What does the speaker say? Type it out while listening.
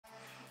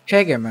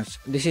Hey gamers,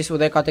 this is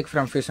Uday Karthik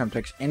from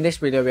Fusionplex. In this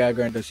video we are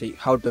going to see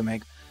how to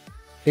make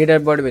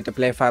leaderboard with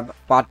PlayFab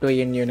Part 2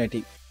 in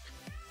Unity.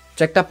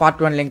 Check the Part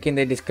 1 link in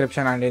the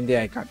description and in the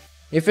icon.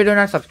 If you do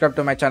not subscribe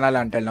to my channel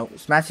until now,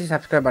 smash the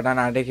subscribe button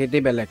and hit the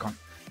bell icon.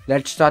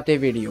 Let's start the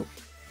video.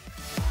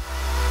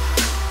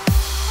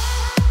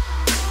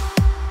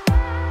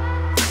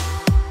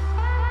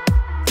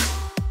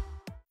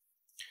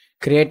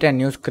 Create a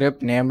new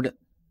script named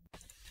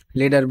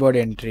LeaderBoard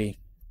entry.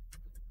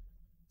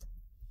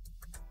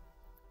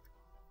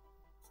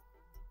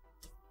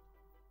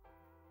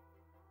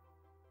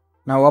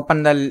 Now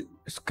open the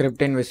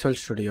script in Visual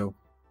Studio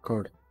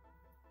Code.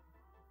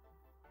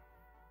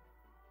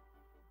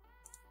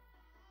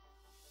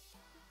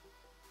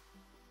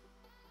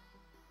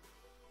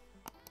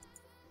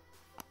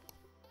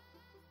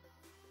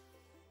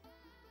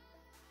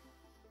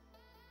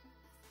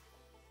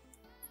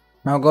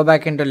 Now go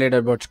back into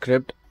LeaderBoard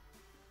script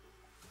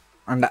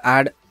and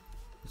add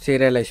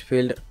serialized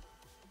field,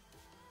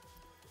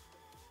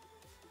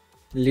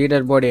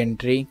 LeaderBoard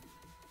entry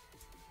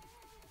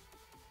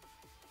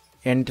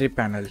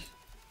panel.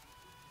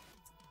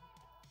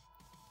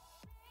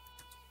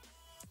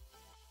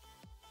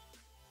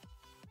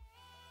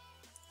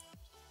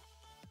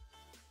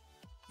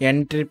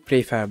 Entry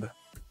prefab.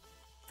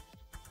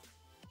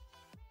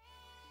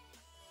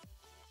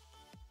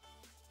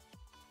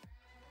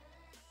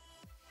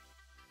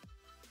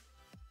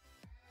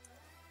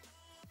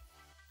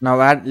 Now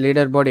add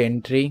leaderboard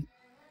entry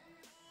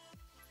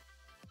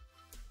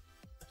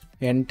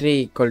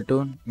equal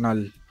to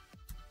null,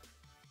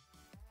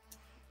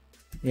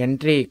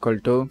 entry equal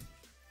to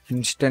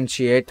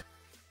instantiate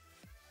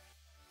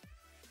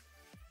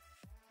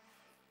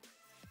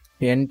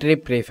entry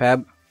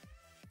prefab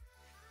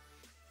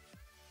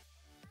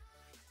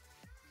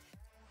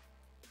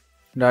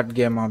dot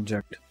game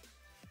object,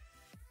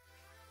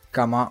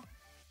 comma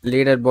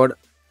leaderboard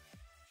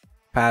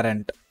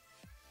parent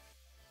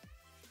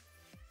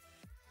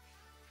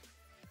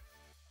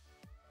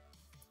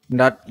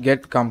dot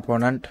get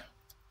component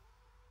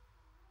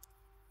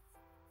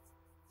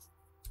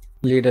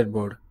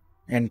leaderboard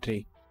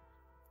entry.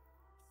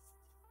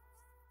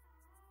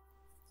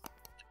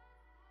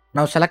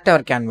 Now select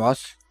our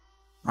canvas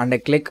and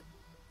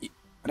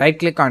right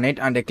click on it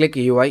and click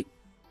UI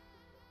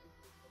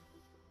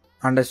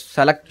and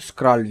select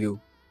scroll view.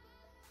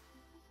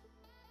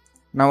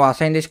 Now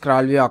assign the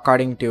scroll view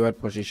according to your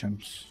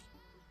positions.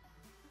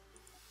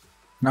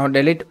 Now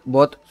delete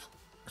both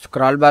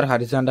scroll bar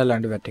horizontal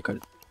and vertical.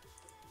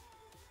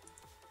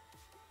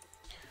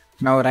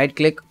 Now right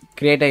click,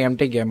 create an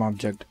empty game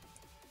object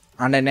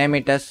and name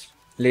it as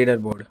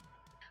leaderboard.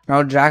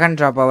 Now drag and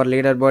drop our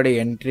leaderboard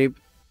entry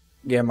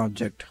game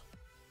object.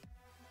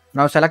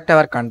 Now select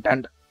our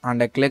content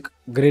and click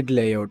grid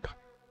layout.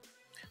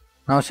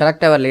 Now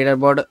select our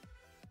leaderboard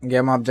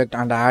game object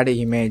and add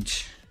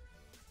image.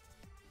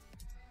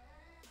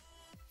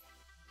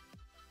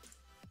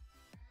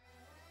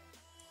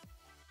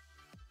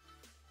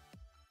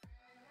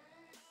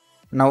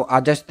 Now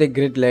adjust the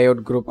grid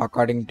layout group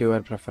according to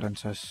your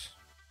preferences.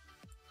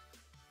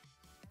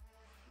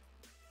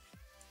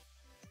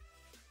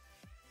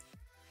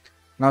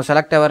 Now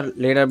select our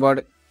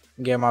leaderboard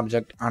game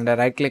object and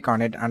right click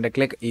on it and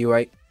click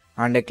UI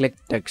and click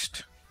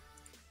text.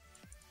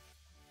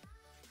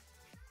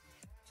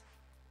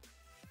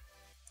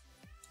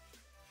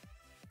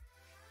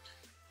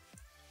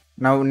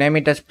 Now name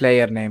it as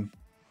player name.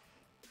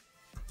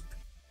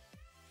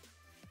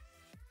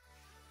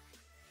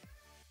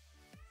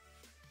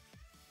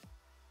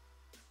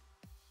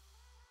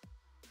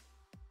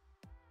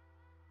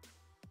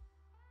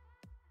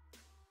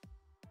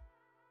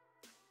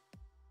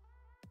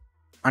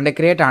 And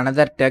create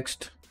another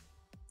text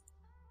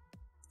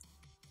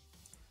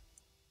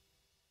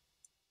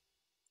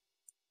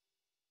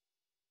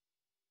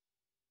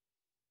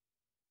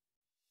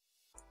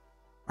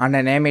and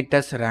name it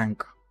as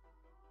rank.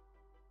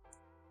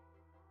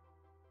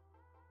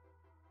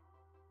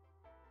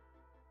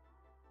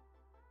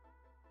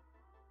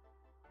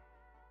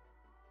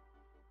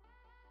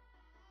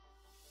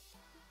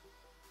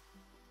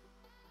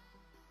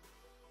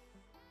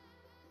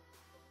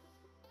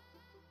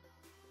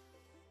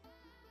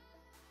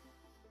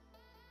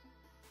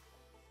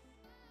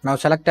 Now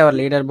select our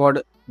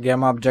leaderboard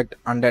game object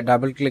and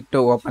double click to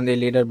open the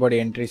leaderboard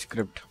entry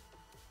script.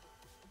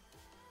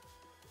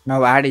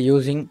 Now add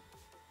using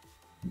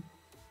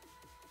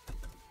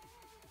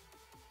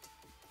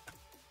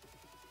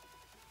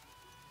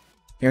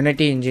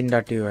Unity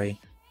engine.ui.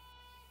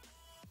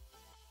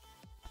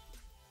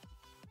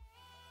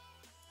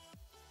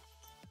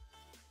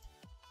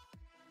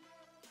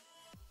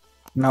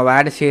 Now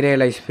add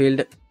serialized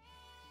field,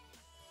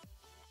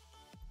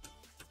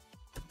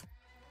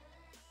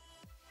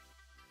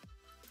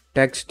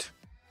 text,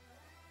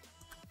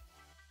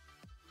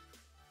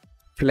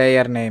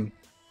 player name.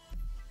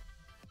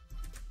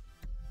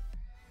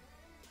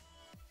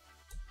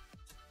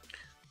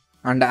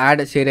 And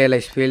add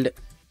serialized field,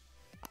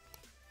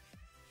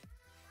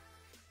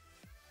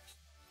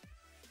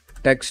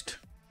 text,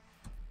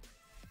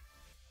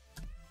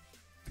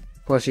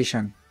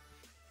 position.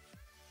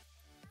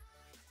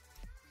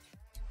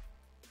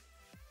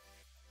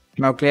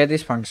 Now clear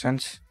these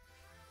functions.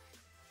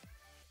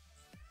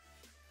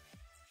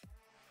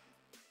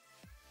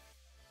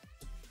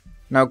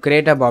 Now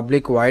create a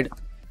public void.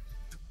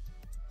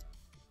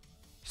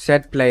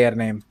 Set player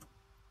name.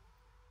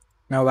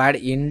 Now add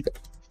int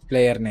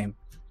player name.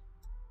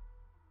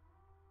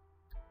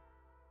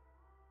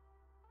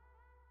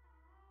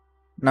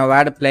 Now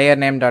add player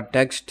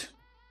name.text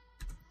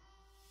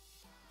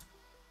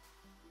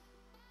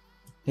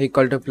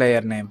equal to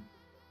player name.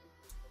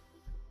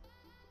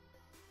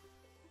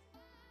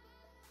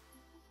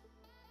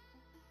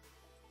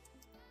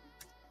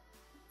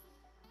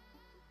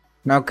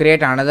 Now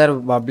create another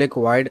public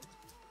void.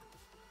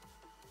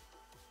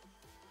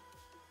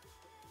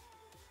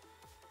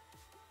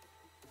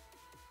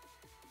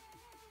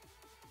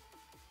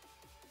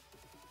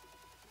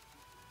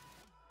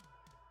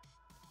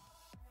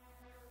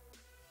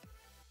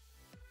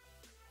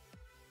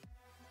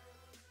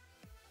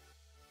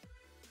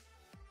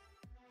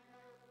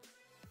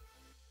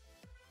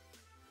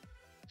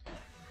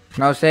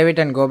 Now save it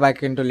and go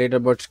back into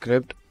leaderboard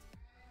script.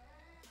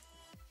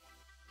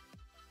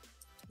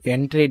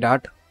 Entry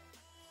dot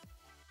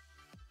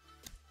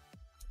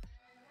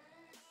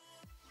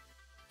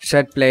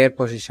set player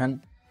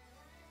position.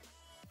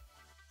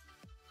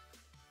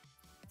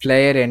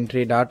 Player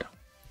entry dot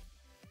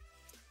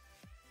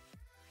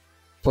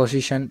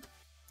position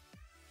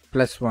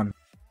 +1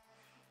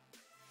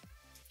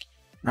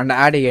 and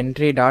add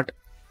entry dot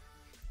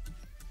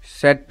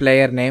set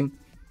player name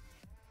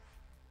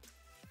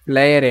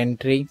player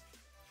entry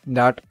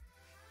dot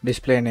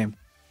display name.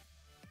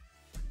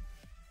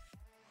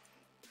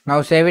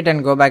 Now save it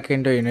and go back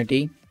into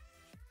Unity.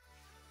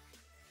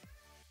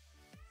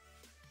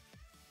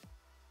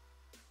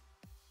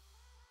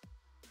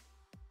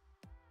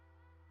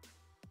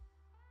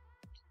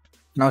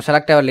 Now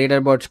select our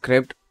leaderboard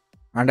script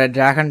and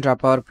drag and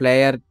drop our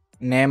player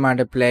name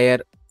and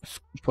player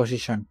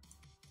position.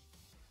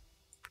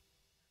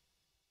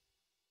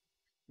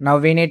 Now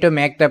we need to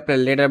make the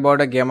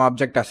leaderboard game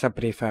object as a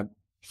prefab.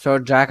 So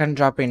drag and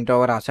drop into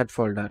our asset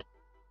folder.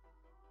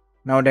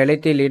 Now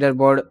delete the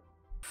leaderboard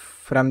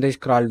from the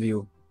scroll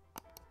view.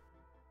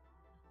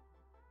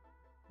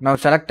 Now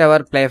select our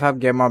PlayFab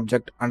game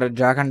object and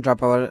drag and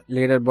drop our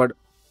leaderboard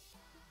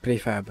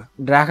prefab.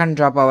 Drag and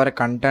drop our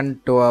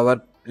content to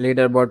our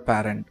leaderboard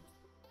parent.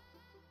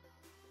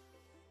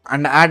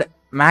 And add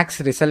max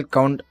result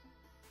count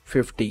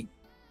 50.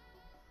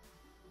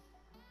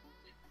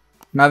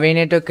 Now we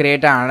need to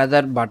create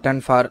another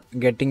button for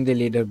getting the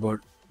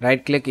leaderboard.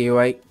 Right click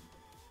UI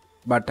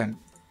button.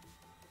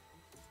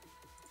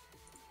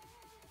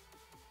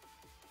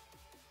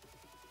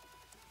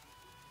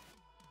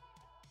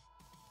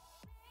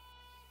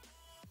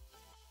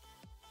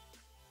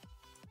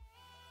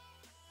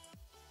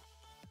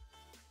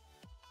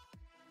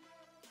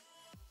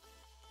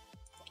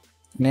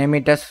 Name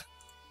it as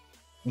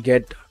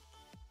get.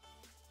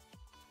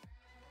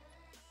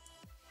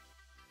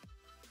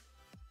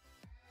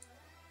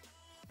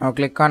 Now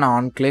click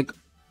on click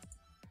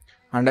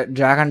and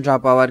drag and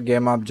drop our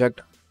game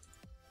object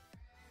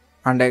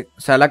and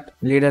select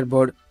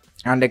leaderboard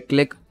and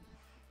click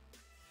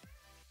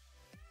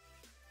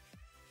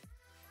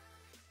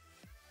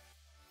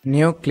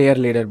new clear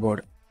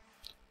leaderboard.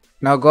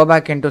 Now go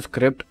back into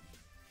script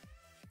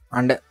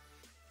and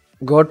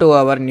go to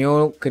our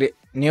new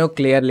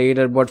clear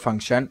leaderboard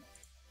function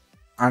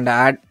and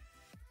add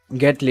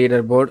get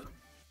leaderboard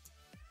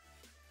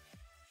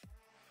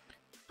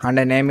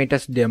and name it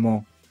as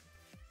demo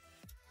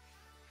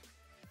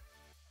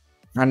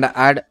and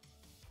add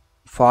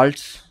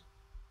false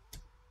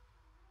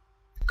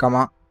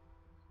comma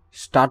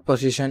start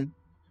position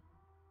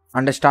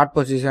and start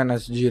position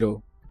as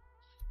 0.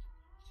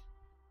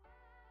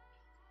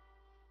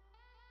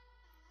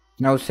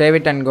 Now save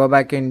it and go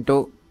back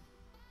into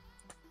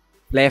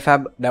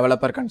PlayFab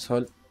developer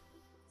console.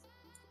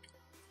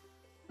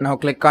 Now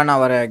click on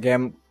our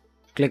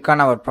click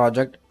on our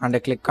project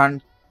and click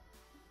on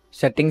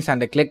settings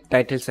and click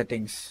title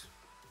settings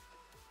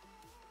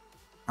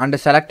and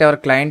select our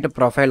client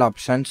profile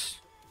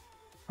options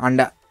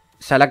and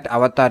select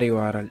avatar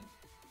URL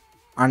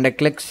and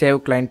click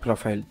save client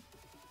profile.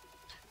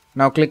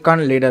 Now click on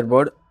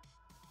leaderboard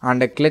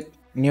and click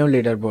new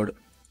leaderboard.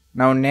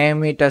 Now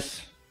name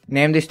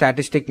the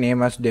statistic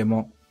name as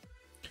demo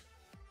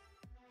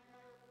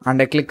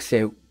and click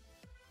save.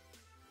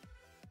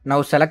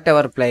 Now select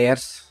our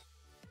players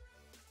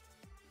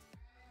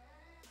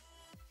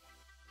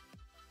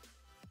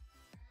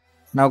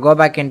Now go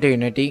back into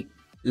Unity.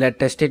 Let's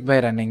test it by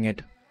running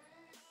it.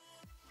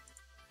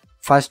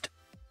 First,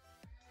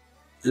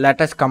 let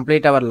us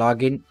complete our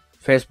login,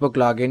 Facebook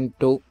login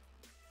to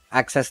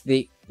access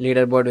the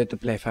leaderboard with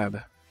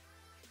PlayFab.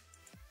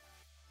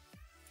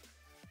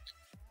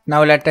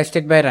 Now let's test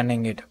it by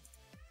running it.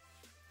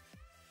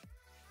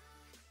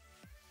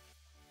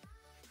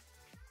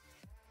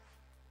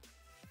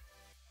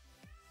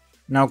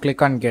 Now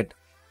click on get.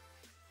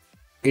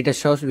 It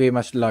shows we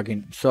must log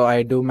in. So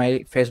I do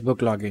my Facebook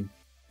login.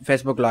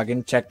 Facebook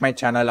login, check my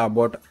channel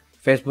about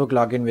Facebook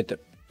login with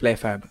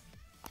PlayFab.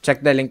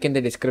 Check the link in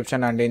the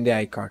description and in the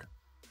iCard.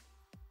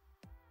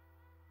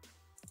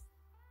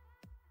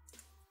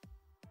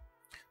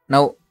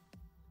 Now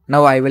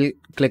I will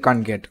click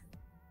on get.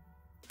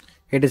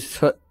 It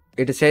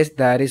says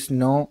there is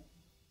no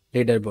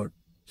leaderboard.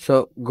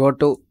 So go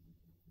to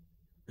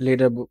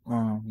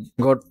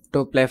go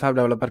to PlayFab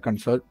developer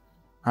console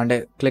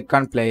and click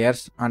on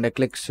players and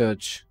click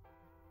search.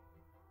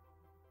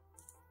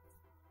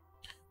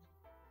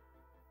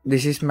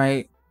 This is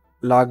my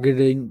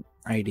login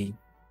ID.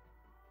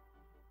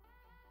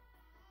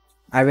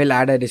 I will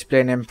add a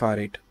display name for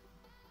it.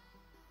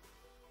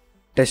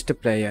 Test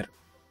player.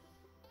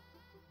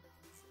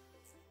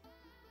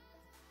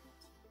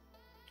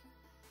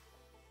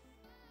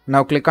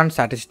 Now click on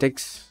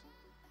statistics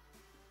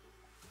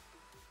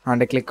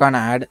and click on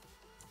add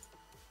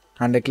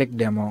and click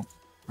demo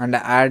and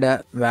add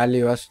a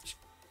value as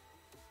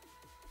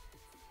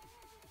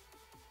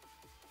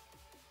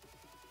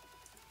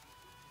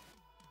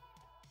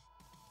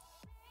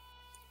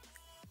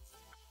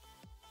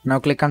now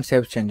click on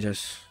save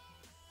changes.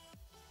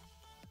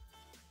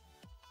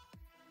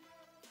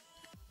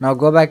 Now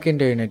go back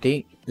into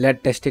Unity.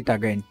 Let's test it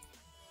again.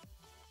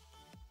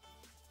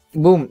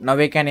 Boom! Now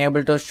we can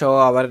able to show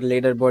our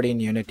leaderboard in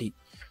Unity.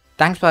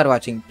 Thanks for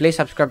watching. Please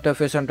subscribe to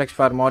FusionPlex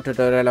for more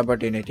tutorial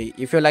about Unity.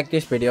 If you like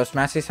this video,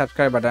 smash the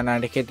subscribe button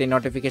and hit the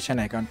notification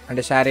icon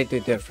and share it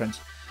with your friends.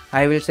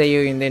 I will see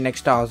you in the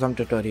next awesome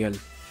tutorial.